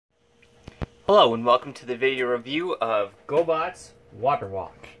Hello and welcome to the video review of Gobots Water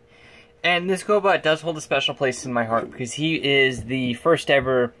Walk. And this Gobot does hold a special place in my heart because he is the first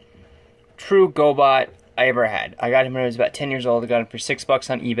ever true Gobot I ever had. I got him when I was about 10 years old. I got him for $6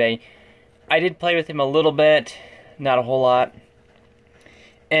 on eBay. I did play with him a little bit, not a whole lot.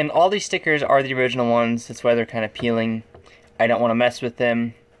 And all these stickers are the original ones, that's why they're kind of peeling. I don't want to mess with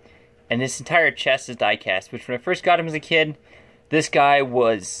them. And this entire chest is die cast, which when I first got him as a kid, this guy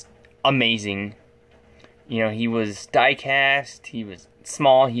was amazing. You know, he was die cast, he was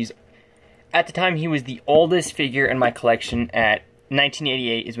small, at the time he was the oldest figure in my collection. At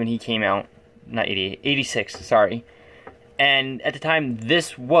 1988 is when he came out. Not 88, 86, sorry. And at the time,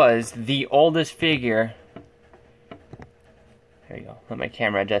 this was the oldest figure. There you go, let my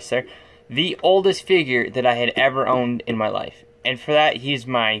camera adjust there. The oldest figure that I had ever owned in my life. And for that, he's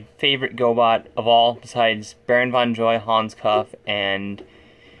my favorite Gobot of all, besides Baron Von Joy, Hans Kuff, and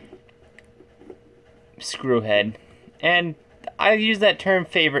Screwhead. And I use that term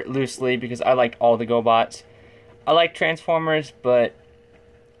favorite loosely because I liked all the Gobots. I like Transformers, but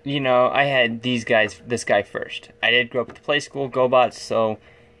you know, I had this guy first. I did grow up with the play school Gobots, so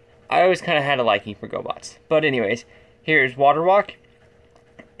I always kind of had a liking for Gobots. But anyways, here's Water Walk,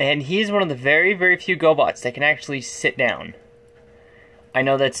 and he's one of the very, very few Gobots that can actually sit down. I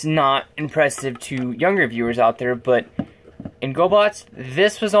know that's not impressive to younger viewers out there, but in Gobots,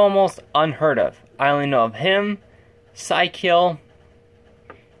 this was almost unheard of. I only know of him, Psykill,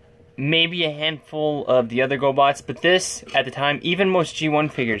 maybe a handful of the other Gobots, but this, at the time, even most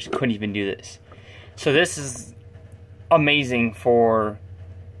G1 figures couldn't even do this. So this is amazing for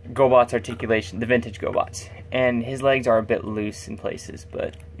Gobots articulation, the vintage Gobots. And his legs are a bit loose in places,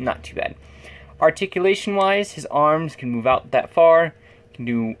 but not too bad. Articulation-wise, his arms can move out that far, can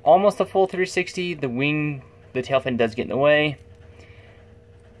do almost a full 360, the tail fin does get in the way.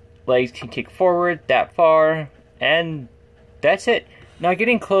 Legs can kick forward that far, and that's it. Now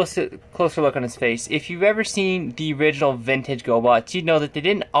getting closer look on his face, if you've ever seen the original vintage Gobots, you'd know that they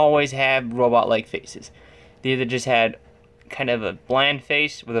didn't always have robot-like faces. They either just had kind of a bland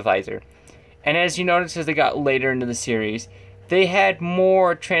face with a visor. And as you notice as they got later into the series, they had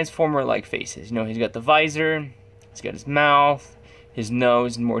more Transformer-like faces. You know, he's got the visor, he's got his mouth, his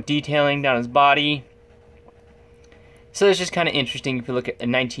nose, and more detailing down his body. So it's just kind of interesting if you look at a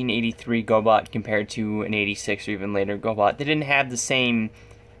 1983 Gobot compared to an 86 or even later Gobot. They didn't have the same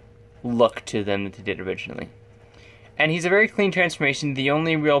look to them that they did originally. And he's a very clean transformation. The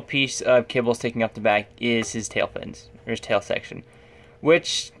only real piece of kibble sticking up the back is his tail fins, or his tail section.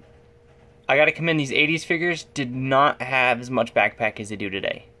 Which, I gotta commend, these 80s figures did not have as much backpack as they do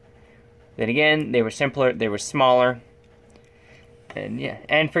today. Then again, they were simpler, they were smaller. And yeah,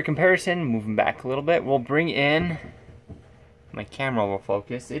 and for comparison, moving back a little bit, we'll bring in... My camera will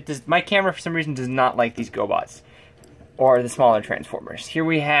focus. My camera, for some reason, does not like these Gobots. Or the smaller Transformers. Here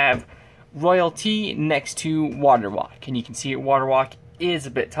we have Royalty next to Water Walk. And you can see Water Walk is a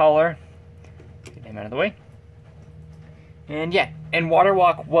bit taller. Get him out of the way. And yeah, and Water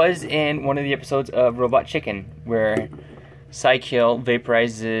Walk was in one of the episodes of Robot Chicken, where Psykill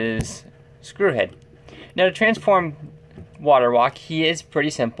vaporizes Screwhead. Now to transform Water Walk, he is pretty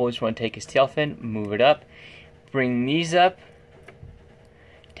simple. You just want to take his tail fin, move it up, bring these up,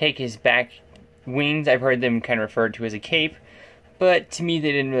 take his back wings. I've heard them kind of referred to as a cape, but to me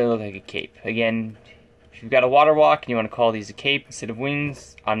they didn't really look like a cape. Again, if you've got a Water Walk and you want to call these a cape instead of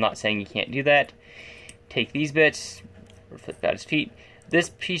wings, I'm not saying you can't do that. Take these bits, or flip out his feet.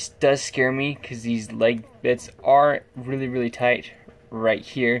 This piece does scare me because these leg bits are really, really tight right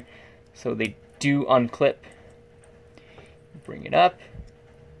here, so they do unclip. Bring it up.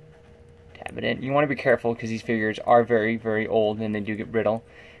 Tab it in. You want to be careful because these figures are very, very old and they do get brittle.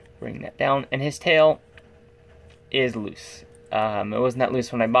 Bring that down. And his tail is loose. It wasn't that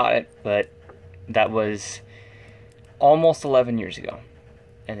loose when I bought it, but that was almost 11 years ago.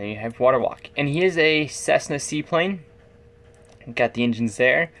 And then you have Water Walk. And he is a Cessna seaplane. Got the engines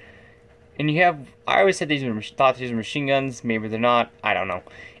there. And you have, I always said thought these were machine guns. Maybe they're not. I don't know.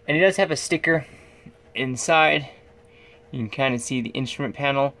 And he does have a sticker inside. You can kind of see the instrument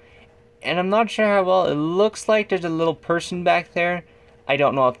panel. And I'm not sure how well, it looks like there's a little person back there. I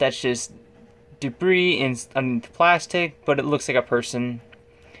don't know if that's just debris underneath the plastic, but it looks like a person.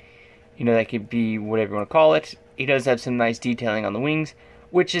 You know, that could be whatever you want to call it. He does have some nice detailing on the wings,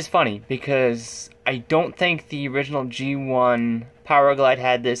 which is funny because I don't think the original G1 Power Glide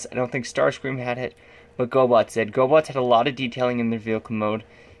had this. I don't think Starscream had it, but Gobots did. Gobots had a lot of detailing in their vehicle mode.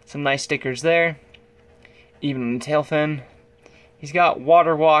 Some nice stickers there, even on the tail fin. He's got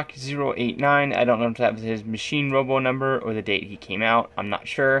Water Walk 089. I don't know if that was his machine robo number or the date he came out. I'm not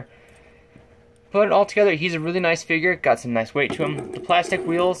sure. put it all together, he's a really nice figure. Got some nice weight to him. The plastic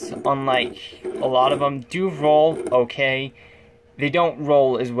wheels, unlike a lot of them, do roll okay. They don't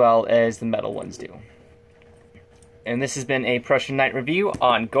roll as well as the metal ones do. And this has been a Prussian Knight review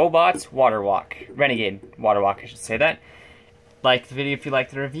on Gobots Water Walk. Renegade Water Walk, I should say that. Like the video if you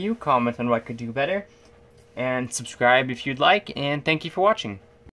liked the review, comment on what I could do better, and subscribe if you'd like, and thank you for watching.